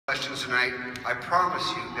questions tonight, I promise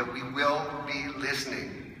you that we will be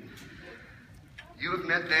listening. You have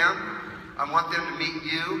met them. I want them to meet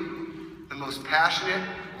you, the most passionate,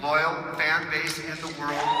 loyal fan base in the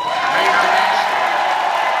world. Raider Nation.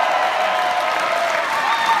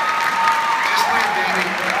 Just win, baby.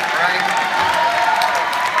 All right?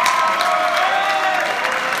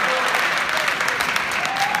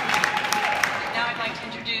 Now I'd like to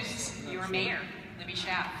introduce your mayor, Libby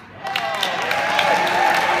Schaaf.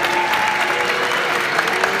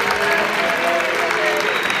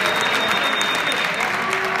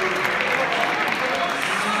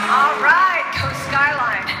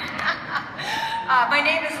 My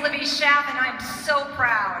name is Libby Schaaf, and I'm so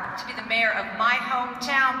proud to be the mayor of my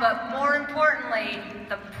hometown, but more importantly,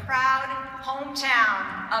 the proud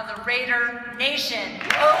hometown of the Raider Nation,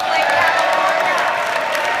 Oakland, California.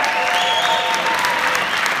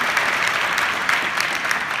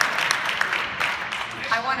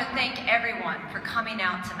 I want to thank everyone for coming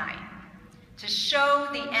out tonight to show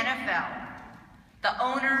the NFL, the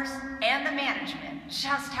owners, and the management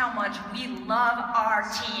just how much we love our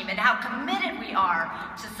team and how committed we are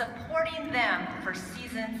to supporting them for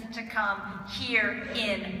seasons to come here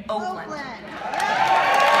in Oakland.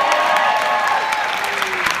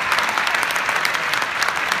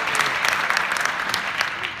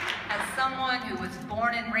 As someone who was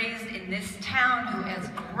born and raised in this town, who has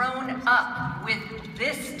grown up with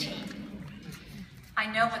this team, I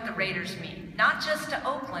know what the Raiders mean, not just to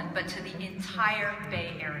Oakland, but to the entire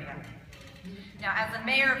Bay Area. Now, as the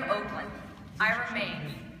mayor of Oakland, I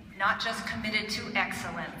remain not just committed to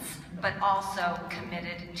excellence, but also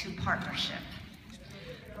committed to partnership.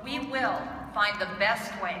 We will find the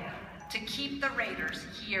best way to keep the Raiders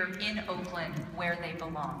here in Oakland where they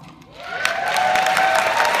belong.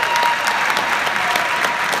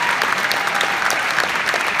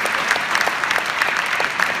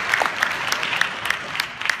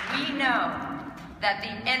 We know that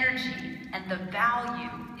the energy and the value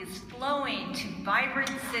is flowing to vibrant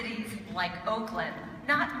cities like Oakland,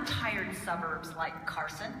 not tired suburbs like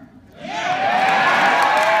Carson. And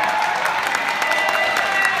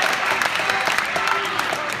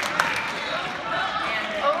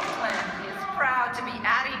Oakland is proud to be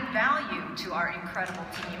adding value to our incredible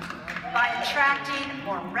team by attracting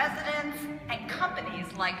more residents and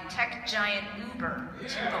companies like tech giant Uber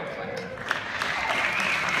to Oakland.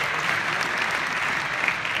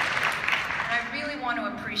 I really want to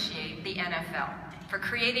appreciate the NFL for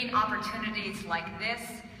creating opportunities like this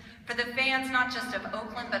for the fans not just of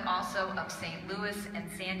Oakland, but also of St. Louis and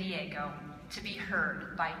San Diego to be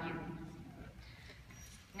heard by you.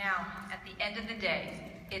 Now, at the end of the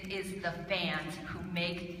day, it is the fans who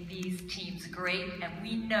make these teams great, and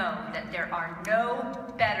we know that there are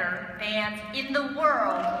no better fans in the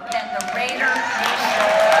world than the Raider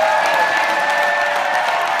Nation.